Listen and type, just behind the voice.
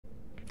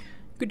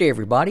Good day,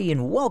 everybody,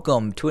 and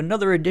welcome to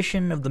another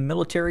edition of the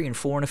Military and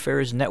Foreign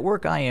Affairs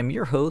Network. I am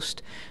your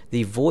host,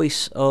 the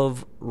voice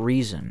of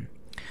reason.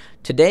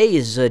 Today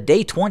is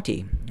day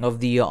 20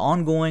 of the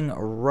ongoing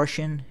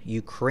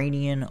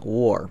Russian-Ukrainian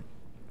war.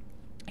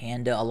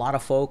 And a lot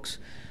of folks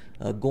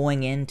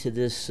going into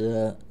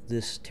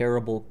this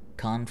terrible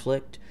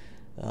conflict,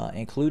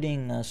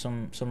 including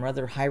some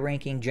rather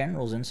high-ranking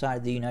generals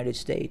inside the United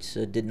States,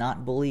 did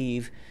not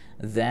believe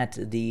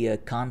that the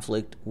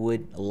conflict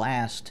would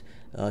last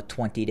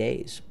 20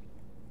 days.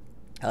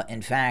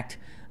 In fact,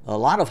 a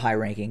lot of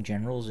high-ranking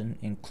generals,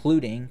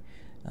 including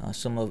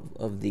some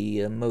of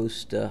the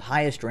most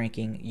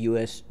highest-ranking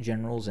U.S.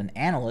 generals and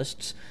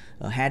analysts,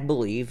 had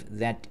believed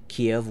that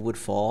Kiev would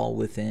fall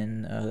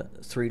within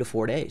 3 to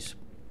 4 days,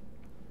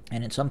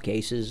 and in some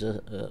cases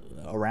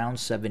around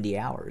 70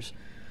 hours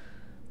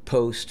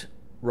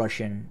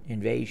post-Russian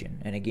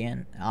invasion. And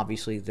again,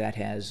 obviously, that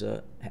has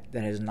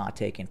not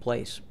taken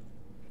place.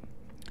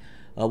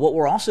 What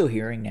we're also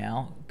hearing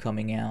now,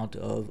 coming out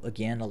of,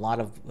 again, a lot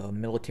of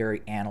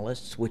military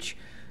analysts, which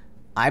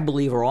I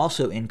believe are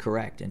also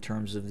incorrect in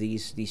terms of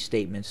these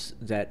statements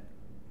that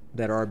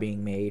are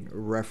being made,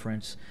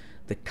 reference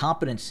the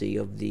competency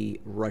of the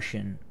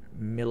Russian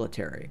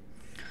military.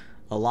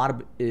 A lot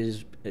of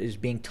is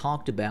being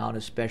talked about,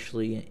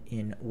 especially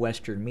in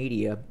Western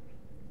media,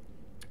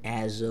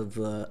 as of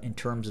in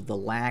terms of the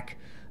lack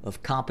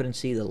of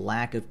competency, the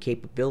lack of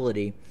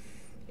capability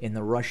in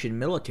the Russian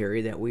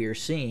military that we are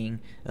seeing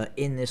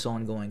in this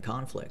ongoing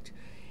conflict.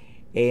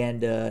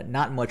 And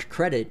not much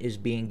credit is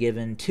being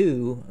given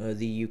to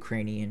the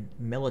Ukrainian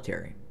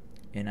military.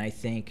 And I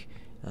think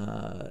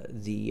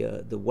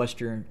the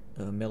Western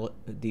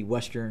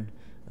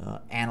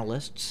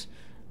analysts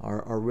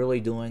are really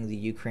doing the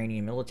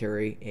Ukrainian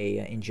military a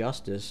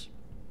injustice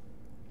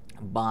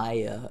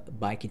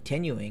by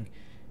continuing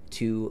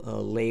to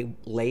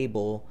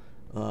label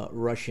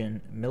Russian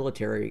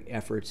military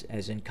efforts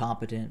as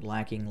incompetent,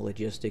 lacking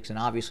logistics. And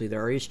obviously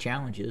there is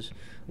challenges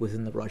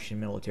within the Russian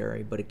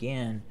military. But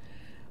again,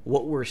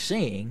 what we're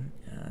seeing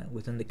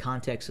within the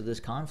context of this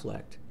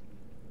conflict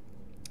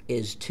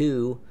is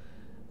two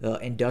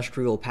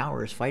industrial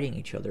powers fighting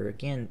each other.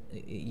 Again,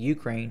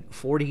 Ukraine,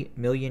 40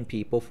 million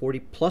people,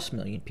 40 plus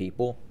million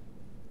people,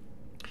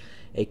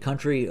 a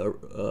country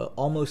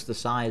almost the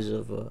size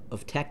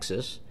of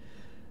Texas,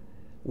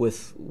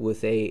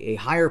 with a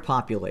higher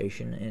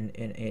population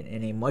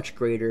and a much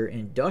greater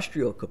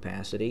industrial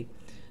capacity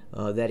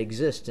that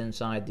exists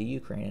inside the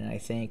Ukraine. And I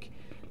think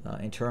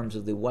in terms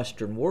of the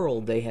Western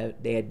world, they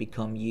had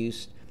become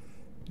used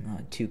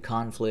to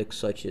conflicts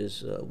such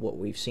as what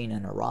we've seen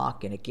in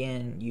Iraq. And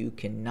again, you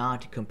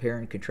cannot compare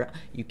and contrast.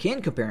 You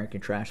can compare and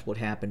contrast what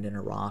happened in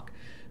Iraq,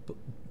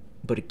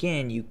 but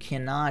again, you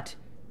cannot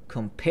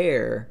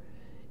compare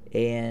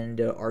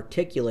and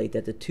articulate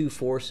that the two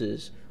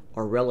forces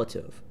are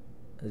relative.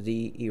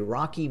 The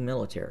Iraqi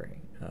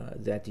military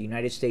that the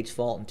United States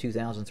fought in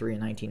 2003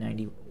 and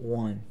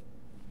 1991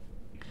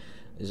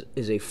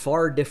 is a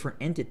far different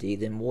entity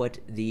than what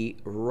the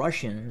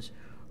Russians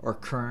are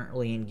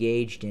currently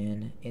engaged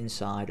in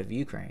inside of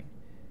Ukraine.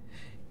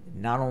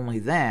 Not only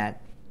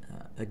that,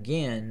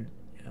 again,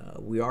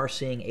 we are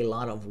seeing a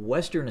lot of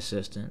Western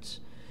assistance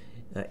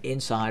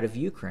inside of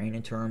Ukraine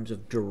in terms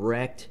of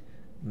direct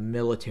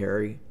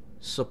military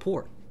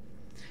support.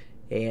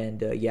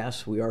 And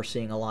yes, we are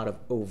seeing a lot of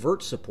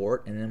overt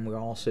support, and then we're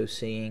also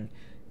seeing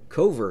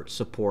covert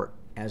support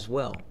as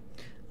well.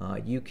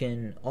 You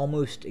can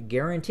almost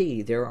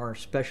guarantee there are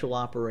special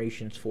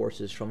operations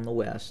forces from the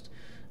West,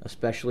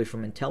 especially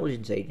from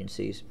intelligence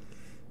agencies,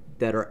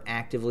 that are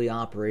actively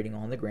operating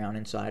on the ground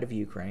inside of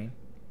Ukraine.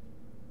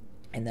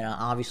 And then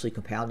obviously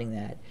compounding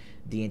that,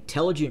 the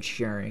intelligence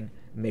sharing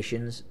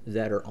missions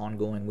that are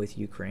ongoing with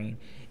Ukraine,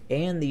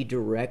 and the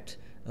direct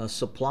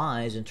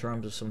supplies in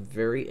terms of some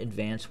very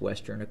advanced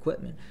Western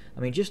equipment. I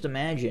mean, just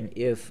imagine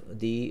if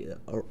the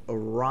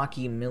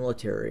Iraqi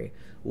military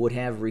would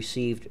have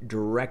received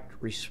direct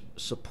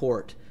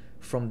support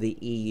from the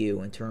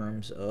EU in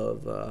terms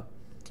of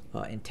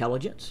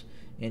intelligence,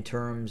 in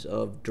terms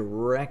of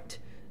direct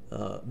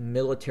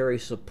military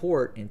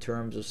support, in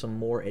terms of some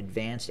more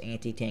advanced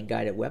anti-tank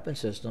guided weapon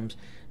systems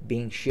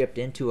being shipped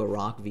into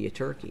Iraq via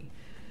Turkey.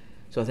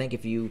 So I think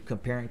if you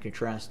compare and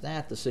contrast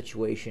that, the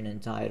situation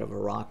inside of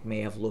Iraq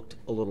may have looked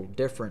a little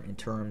different in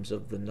terms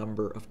of the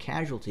number of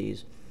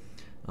casualties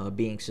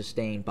being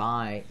sustained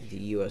by the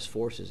U.S.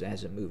 forces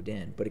as it moved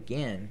in. But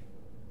again,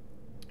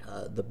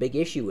 the big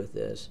issue with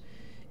this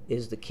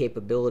is the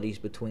capabilities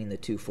between the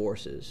two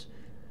forces.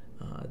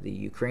 The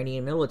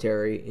Ukrainian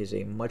military is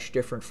a much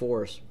different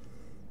force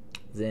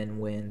than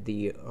when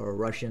the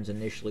Russians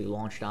initially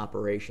launched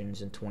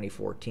operations in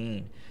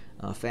 2014.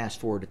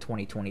 Fast forward to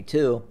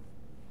 2022.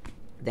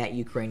 That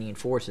Ukrainian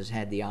forces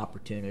had the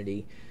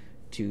opportunity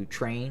to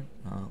train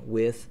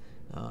with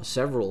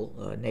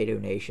several NATO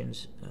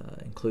nations,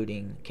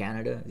 including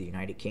Canada, the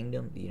United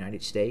Kingdom, the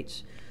United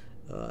States,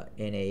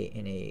 in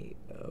a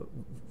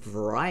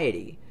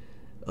variety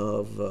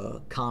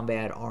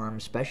combat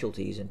arms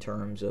specialties in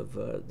terms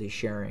of the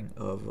sharing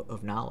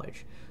of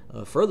knowledge.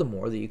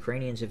 Furthermore, the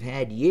Ukrainians have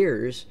had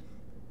years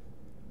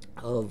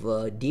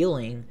of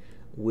dealing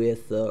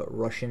with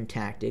Russian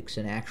tactics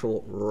and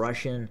actual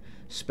Russian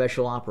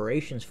special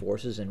operations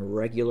forces and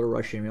regular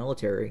Russian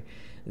military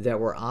that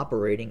were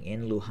operating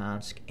in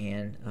Luhansk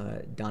and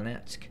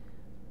Donetsk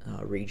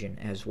region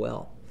as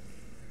well.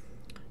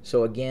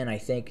 So again, I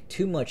think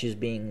too much is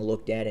being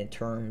looked at in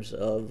terms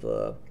of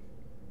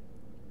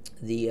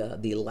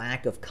the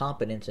lack of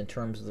competence in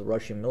terms of the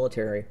Russian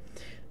military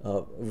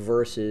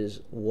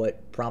versus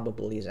what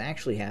probably is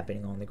actually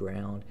happening on the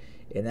ground,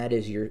 and that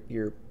is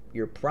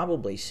you're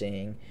probably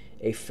seeing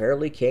a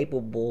fairly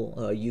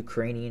capable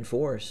Ukrainian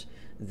force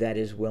that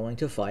is willing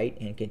to fight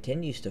and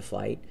continues to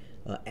fight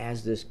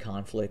as this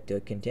conflict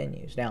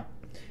continues. Now,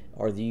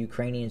 are the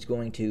Ukrainians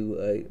going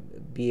to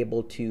be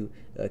able to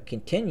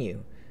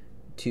continue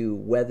to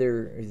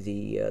weather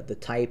the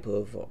type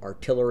of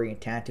artillery and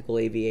tactical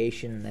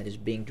aviation that is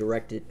being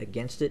directed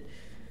against it?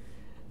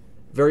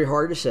 Very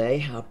hard to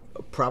say.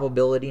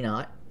 Probability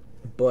not.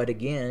 But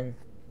again,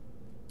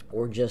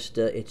 we're just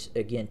it's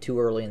again too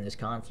early in this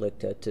conflict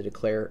to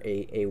declare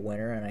a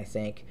winner. And I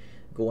think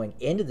going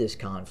into this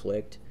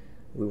conflict,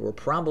 we were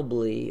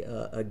probably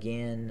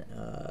again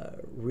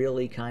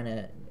really kind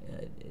of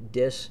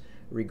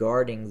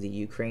disregarding the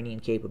Ukrainian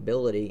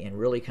capability and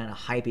really kind of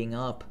hyping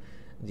up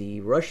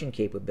the Russian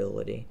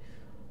capability,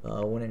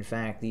 when in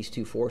fact these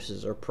two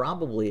forces are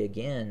probably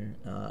again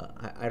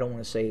I don't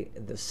want to say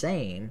the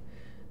same,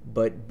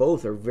 but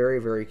both are very,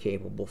 very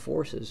capable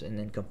forces. And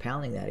then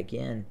compounding that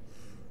again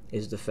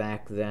is the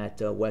fact that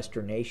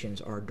Western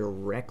nations are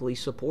directly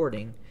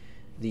supporting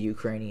the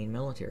Ukrainian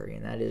military,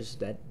 and that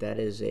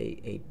is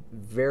a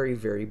very,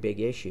 very big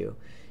issue,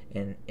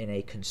 and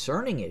a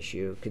concerning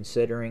issue,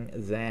 considering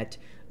that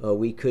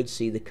we could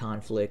see the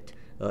conflict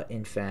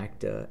in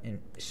fact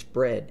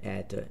spread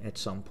at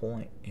some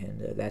point,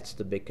 and that's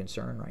the big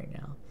concern right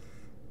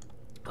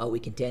now. We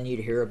continue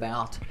to hear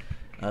about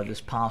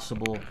this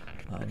possible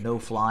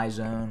no-fly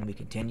zone. We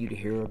continue to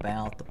hear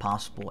about the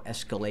possible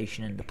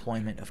escalation and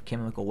deployment of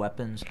chemical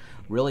weapons,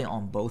 really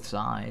on both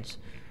sides.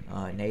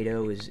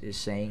 NATO is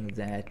saying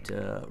that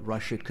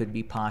Russia could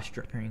be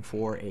posturing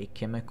for a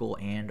chemical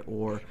and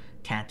or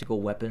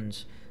tactical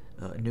weapons,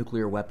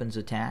 nuclear weapons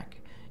attack.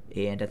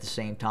 And at the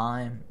same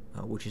time,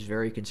 which is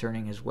very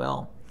concerning as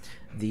well,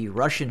 the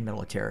Russian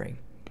military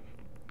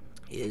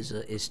is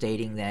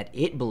stating that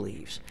it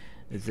believes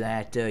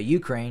that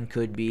Ukraine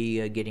could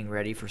be getting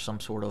ready for some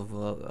sort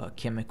of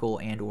chemical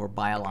and or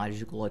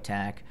biological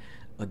attack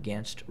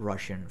against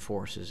Russian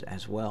forces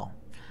as well.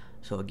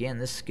 So again,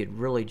 this could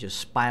really just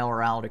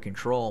spiral out of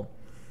control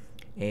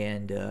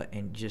and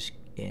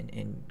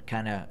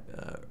kind of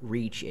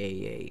reach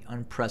a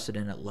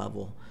unprecedented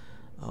level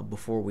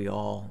before we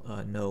all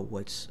know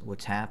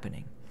what's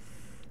happening.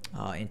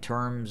 In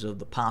terms of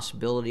the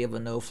possibility of a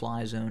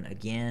no-fly zone,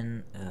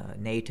 again,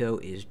 NATO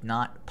is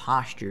not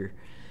postured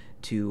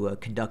to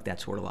conduct that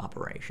sort of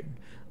operation.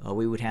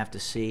 We would have to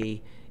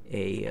see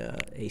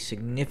a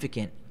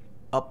significant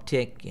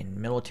uptick in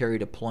military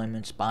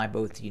deployments by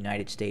both the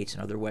United States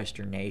and other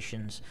Western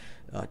nations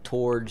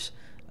towards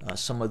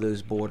some of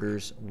those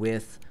borders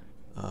with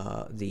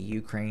the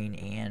Ukraine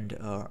and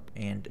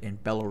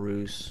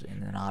Belarus,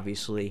 and then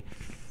obviously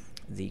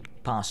the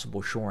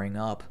possible shoring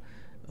up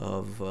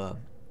of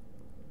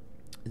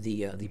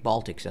the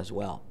Baltics as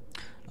well.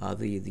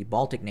 The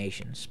Baltic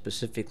nations,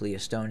 specifically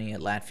Estonia,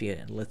 Latvia,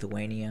 and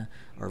Lithuania,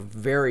 are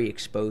very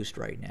exposed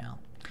right now.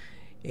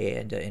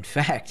 And in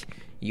fact,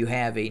 you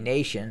have a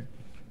nation,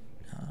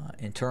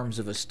 in terms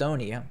of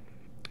Estonia,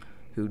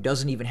 who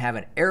doesn't even have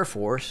an air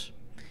force,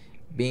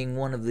 being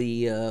one of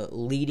the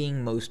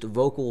leading, most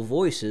vocal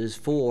voices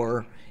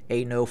for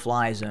a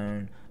no-fly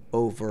zone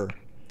over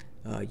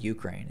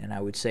Ukraine. And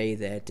I would say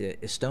that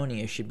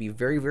Estonia should be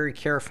very, very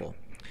careful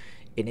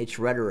in its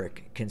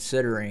rhetoric,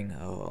 considering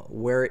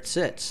where it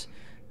sits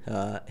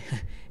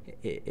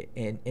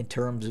in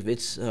terms of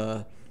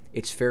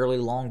its fairly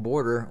long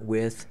border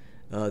with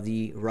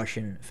the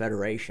Russian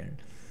Federation.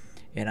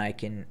 And I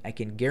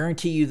can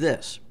guarantee you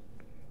this,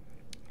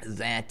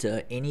 that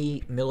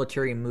any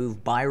military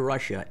move by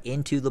Russia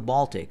into the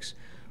Baltics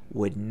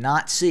would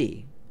not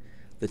see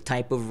the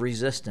type of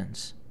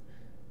resistance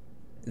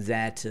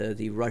that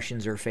the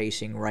Russians are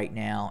facing right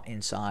now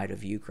inside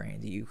of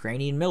Ukraine. The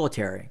Ukrainian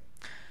military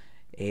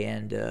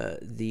and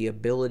the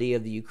ability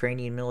of the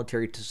Ukrainian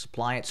military to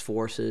supply its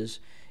forces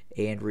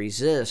and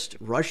resist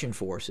Russian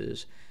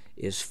forces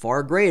is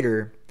far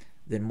greater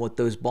than what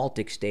those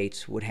Baltic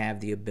states would have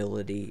the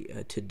ability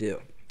to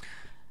do.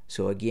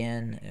 So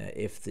again,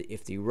 if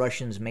the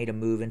Russians made a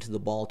move into the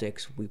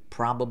Baltics, we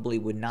probably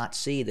would not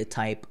see the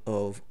type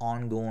of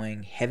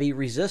ongoing heavy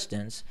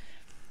resistance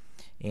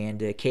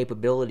and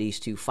capabilities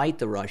to fight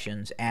the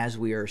Russians as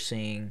we are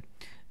seeing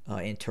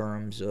in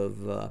terms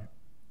of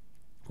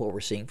what we're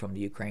seeing from the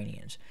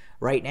Ukrainians.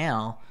 Right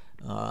now,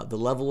 the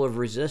level of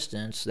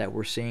resistance that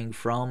we're seeing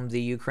from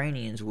the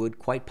Ukrainians would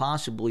quite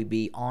possibly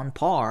be on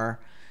par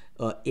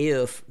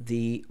if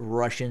the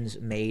Russians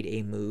made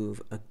a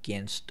move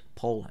against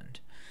Poland.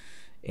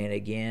 And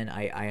again,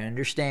 I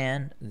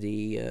understand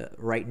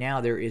right now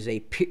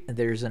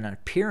there's an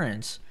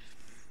appearance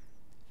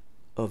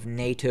of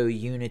NATO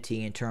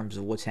unity in terms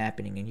of what's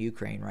happening in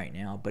Ukraine right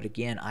now. But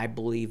again, I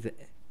believe that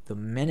the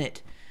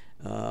minute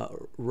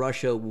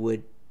Russia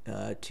would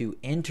to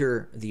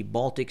enter the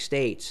Baltic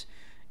states,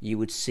 you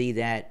would see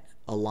that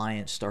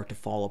alliance start to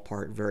fall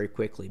apart very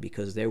quickly,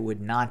 because there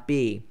would not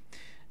be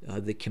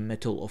the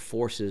committal of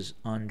forces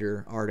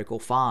under Article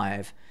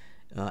 5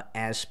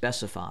 as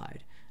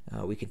specified.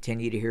 We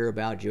continue to hear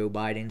about Joe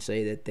Biden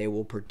say that we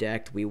will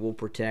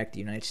protect, the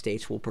United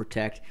States will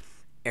protect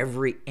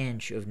every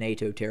inch of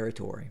NATO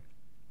territory.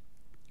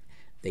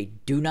 They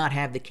do not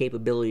have the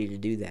capability to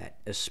do that,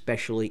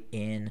 especially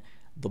in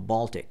the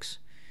Baltics.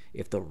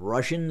 If the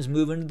Russians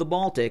move into the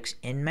Baltics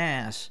en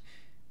masse,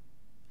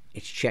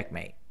 it's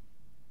checkmate.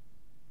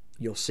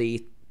 You'll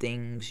see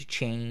things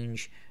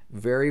change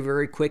very,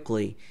 very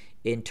quickly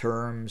in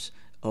terms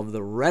of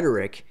the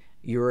rhetoric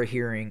you're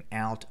hearing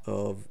out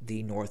of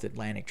the North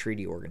Atlantic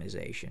Treaty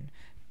Organization.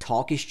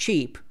 Talk is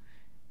cheap,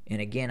 and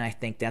again, I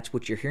think that's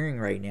what you're hearing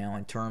right now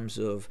in terms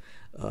of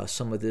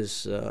some of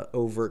this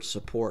overt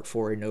support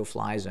for a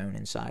no-fly zone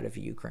inside of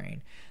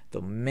Ukraine.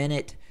 The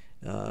minute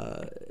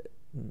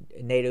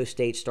NATO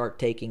states start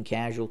taking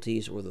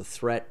casualties, or the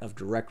threat of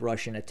direct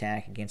Russian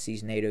attack against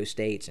these NATO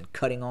states and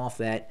cutting off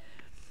that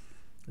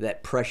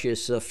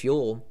precious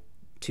fuel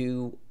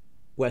to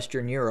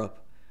Western Europe,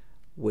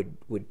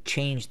 would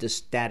change the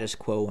status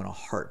quo in a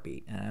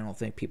heartbeat. And I don't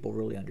think people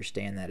really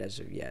understand that as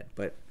of yet,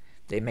 but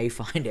they may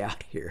find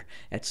out here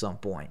at some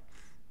point.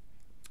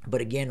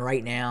 But again,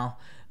 right now,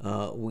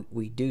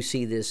 we do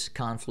see this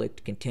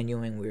conflict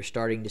continuing. We're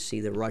starting to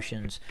see the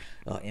Russians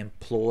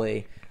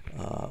employ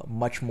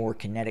much more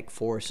kinetic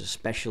force,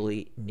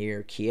 especially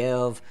near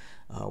Kiev.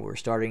 We're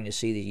starting to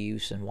see the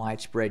use and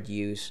widespread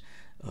use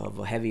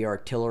of heavy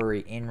artillery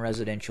in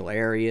residential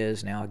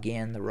areas. Now,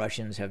 again, the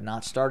Russians have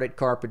not started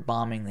carpet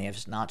bombing. They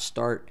have not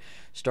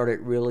started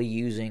really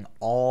using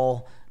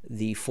all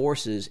the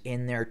forces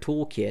in their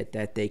toolkit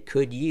that they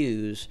could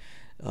use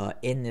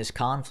in this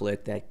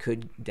conflict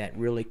that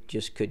really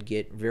just could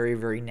get very,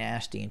 very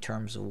nasty in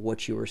terms of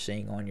what you are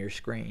seeing on your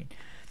screen.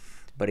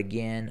 But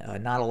again,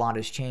 not a lot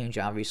has changed,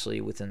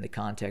 obviously, within the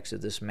context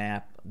of this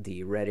map.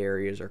 The red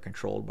areas are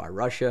controlled by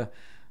Russia.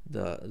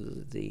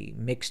 The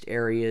mixed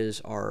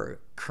areas are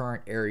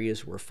current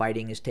areas where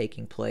fighting is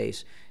taking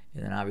place,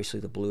 and then obviously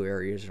the blue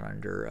areas are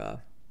under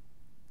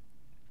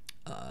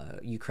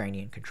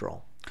Ukrainian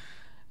control.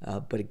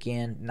 But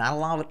again, not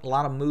a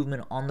lot of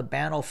movement on the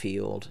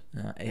battlefield,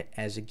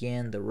 as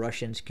again the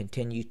Russians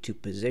continue to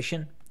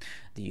position,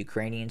 the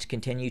Ukrainians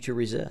continue to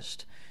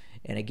resist.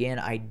 And again,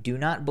 I do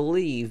not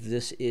believe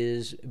this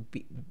is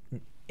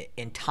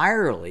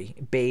entirely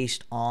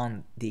based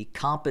on the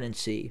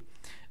competency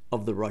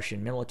of the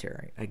Russian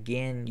military.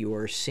 Again, you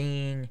are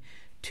seeing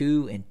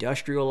two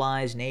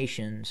industrialized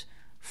nations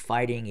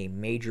fighting a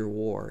major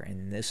war,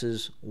 and this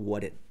is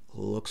what it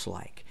looks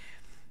like.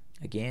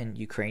 Again,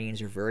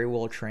 Ukrainians are very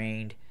well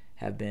trained,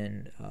 have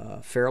been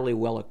fairly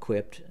well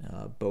equipped,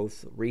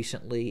 both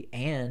recently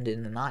and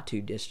in the not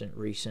too distant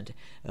recent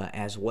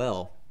as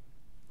well,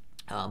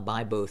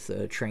 by both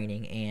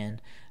training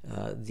and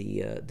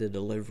the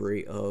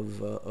delivery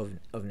of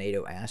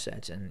NATO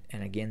assets. And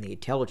again, the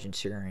intelligence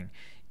sharing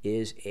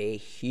is a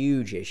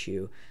huge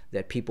issue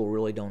that people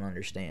really don't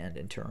understand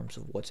in terms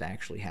of what's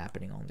actually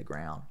happening on the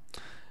ground.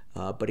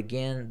 But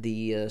again,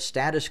 the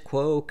status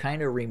quo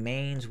kind of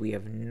remains. We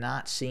have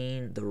not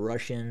seen the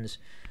Russians,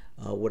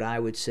 what I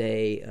would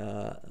say,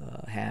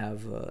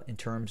 have in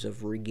terms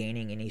of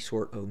regaining any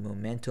sort of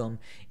momentum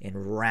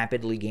and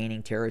rapidly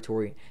gaining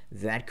territory.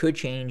 That could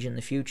change in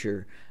the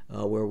future,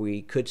 where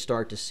we could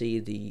start to see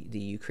the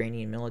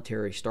Ukrainian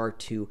military start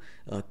to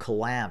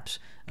collapse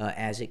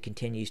as it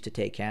continues to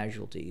take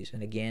casualties.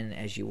 And again,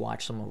 as you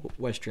watch some of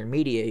Western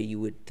media, you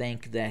would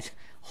think that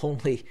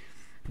only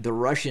the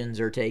Russians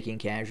are taking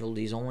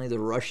casualties, only the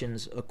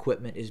Russians'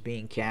 equipment is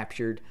being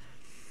captured,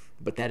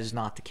 but that is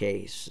not the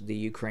case. The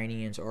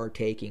Ukrainians are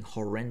taking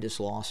horrendous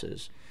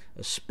losses,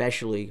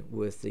 especially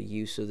with the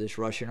use of this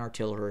Russian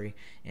artillery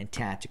and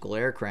tactical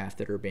aircraft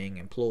that are being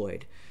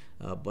employed.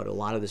 But a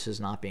lot of this is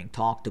not being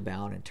talked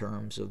about in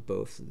terms of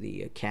both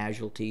the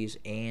casualties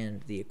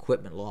and the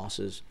equipment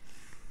losses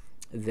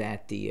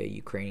that the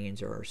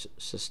Ukrainians are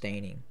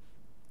sustaining.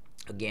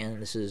 Again,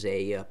 this is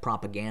a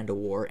propaganda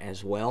war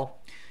as well.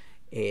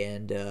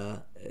 And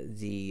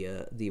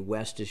the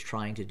West is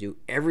trying to do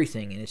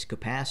everything in its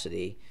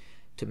capacity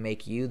to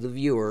make you, the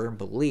viewer,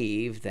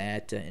 believe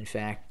that in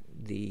fact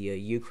the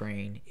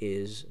Ukraine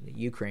is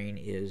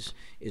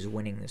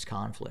winning this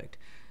conflict.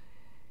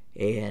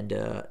 And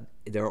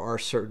there are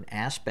certain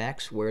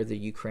aspects where the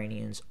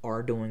Ukrainians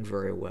are doing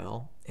very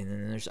well, and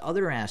then there's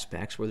other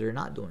aspects where they're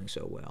not doing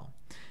so well.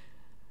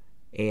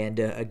 And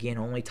again,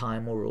 only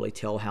time will really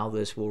tell how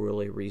this will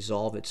really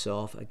resolve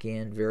itself.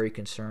 Again, very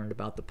concerned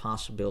about the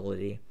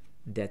possibility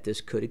that this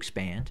could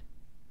expand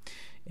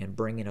and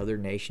bringing other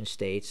nation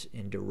states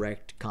in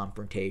direct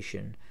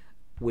confrontation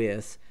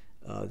with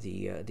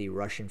the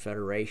Russian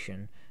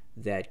Federation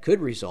that could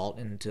result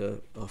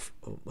into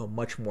a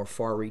much more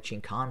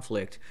far-reaching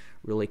conflict,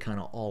 really kind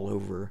of all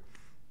over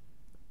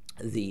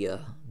the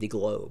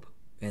globe,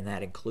 and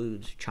that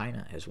includes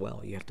China as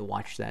well. You have to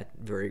watch that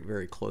very,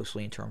 very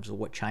closely in terms of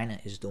what China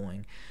is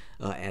doing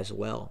as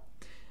well.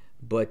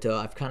 But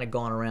I've kind of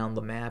gone around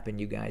the map, and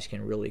you guys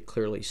can really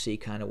clearly see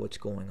kind of what's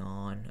going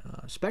on.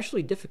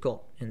 Especially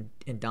difficult in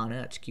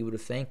Donetsk. You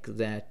would think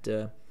that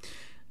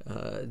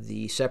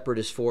the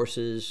separatist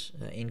forces,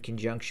 in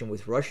conjunction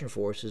with Russian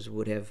forces,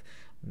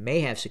 may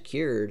have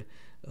secured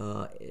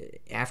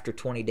after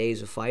 20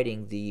 days of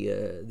fighting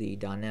the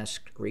Donetsk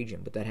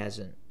region, but that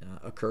hasn't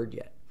occurred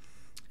yet.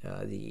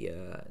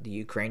 The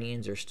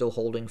Ukrainians are still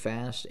holding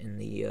fast in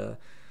the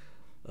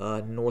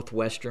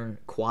northwestern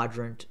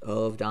quadrant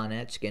of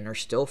Donetsk and are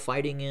still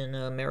fighting in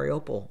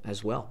Mariupol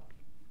as well.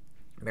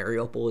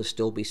 Mariupol is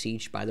still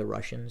besieged by the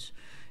Russians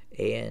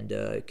and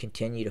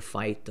continue to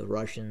fight the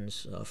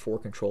Russians for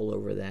control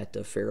over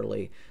that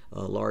fairly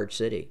large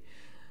city.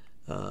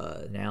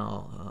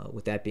 Now,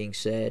 with that being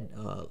said,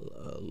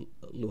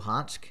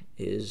 Luhansk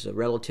is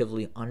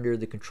relatively under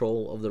the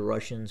control of the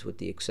Russians, with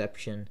the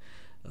exception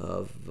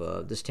of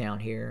this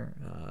town here,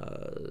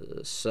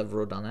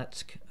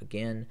 Severodonetsk.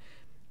 Again,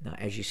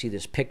 as you see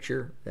this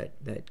picture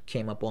that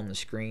came up on the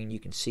screen, you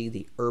can see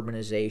the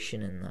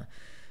urbanization and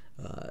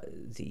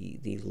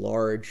the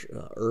large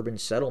urban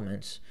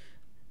settlements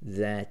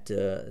that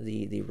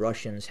the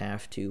Russians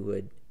have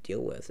to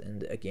deal with.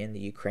 And again, the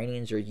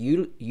Ukrainians are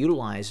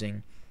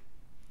utilizing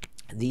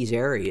these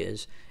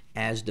areas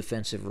as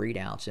defensive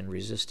redoubts and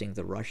resisting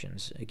the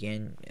Russians.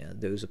 Again,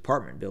 those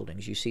apartment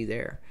buildings you see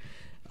there,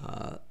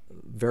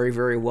 very,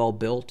 very well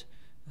built,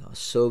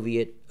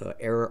 Soviet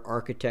era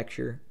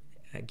architecture.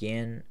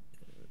 Again,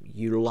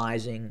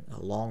 utilizing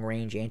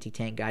long-range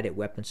anti-tank guided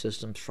weapon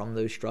systems from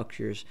those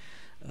structures,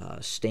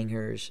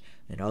 Stingers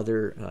and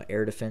other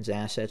air defense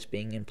assets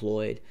being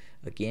employed.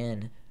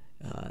 Again,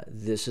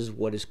 this is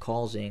what is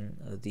causing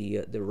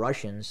the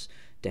Russians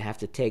to have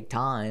to take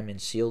time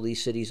and seal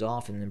these cities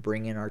off and then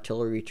bring in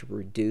artillery to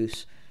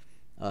reduce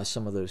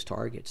some of those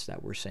targets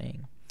that we're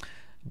seeing.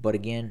 But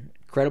again,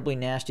 incredibly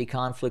nasty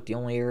conflict. The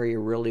only area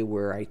really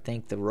where I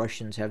think the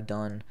Russians have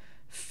done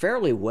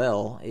fairly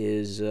well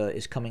is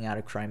coming out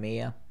of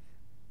Crimea.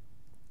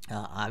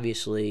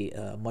 Obviously,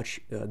 much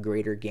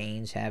greater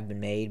gains have been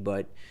made,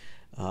 but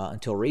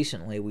until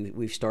recently,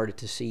 we've started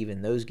to see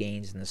even those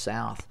gains in the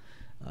south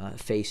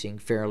facing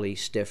fairly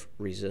stiff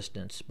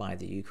resistance by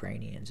the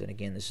Ukrainians. And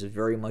again, this is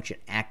very much an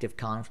active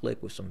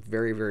conflict with some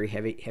very, very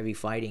heavy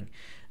fighting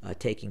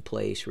taking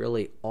place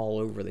really all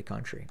over the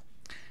country.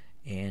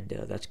 And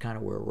that's kind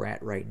of where we're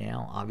at right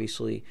now.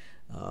 Obviously,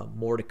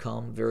 more to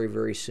come very,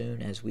 very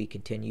soon as we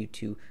continue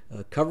to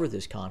cover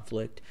this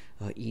conflict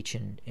each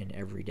and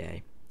every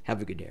day. Have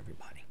a good day,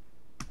 everybody.